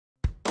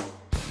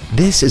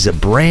This is a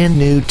brand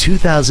new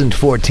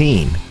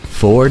 2014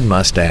 Ford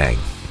Mustang.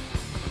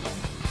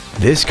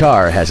 This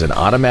car has an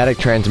automatic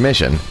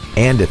transmission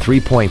and a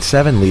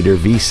 3.7-liter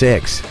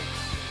V6.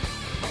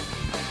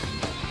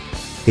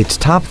 Its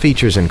top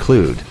features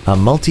include a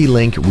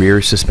multi-link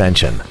rear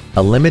suspension,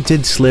 a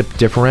limited slip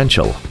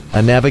differential,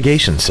 a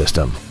navigation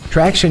system,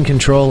 traction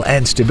control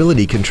and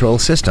stability control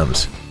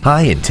systems,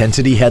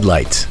 high-intensity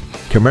headlights,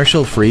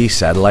 commercial-free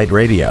satellite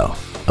radio,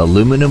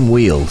 aluminum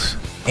wheels,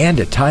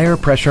 and a tire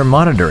pressure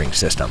monitoring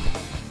system.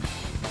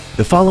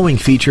 The following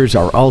features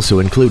are also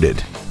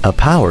included: a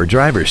power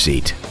driver's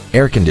seat,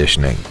 air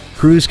conditioning,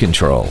 cruise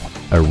control,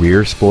 a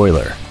rear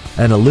spoiler,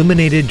 an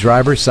illuminated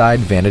driver's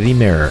side vanity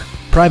mirror,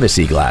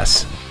 privacy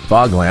glass,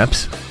 fog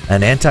lamps,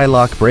 an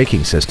anti-lock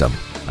braking system,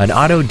 an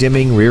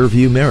auto-dimming rear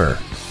view mirror,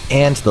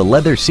 and the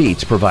leather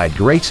seats provide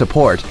great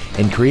support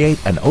and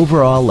create an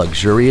overall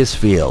luxurious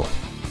feel.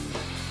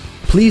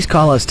 Please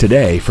call us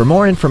today for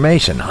more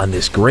information on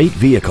this great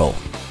vehicle.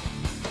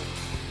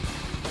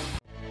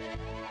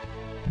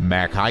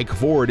 Haik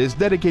Ford is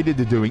dedicated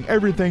to doing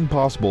everything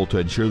possible to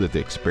ensure that the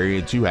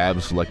experience you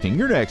have selecting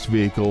your next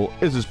vehicle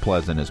is as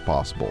pleasant as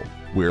possible.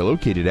 We're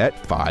located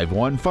at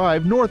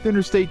 515 North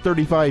Interstate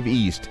 35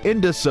 East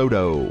in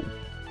DeSoto.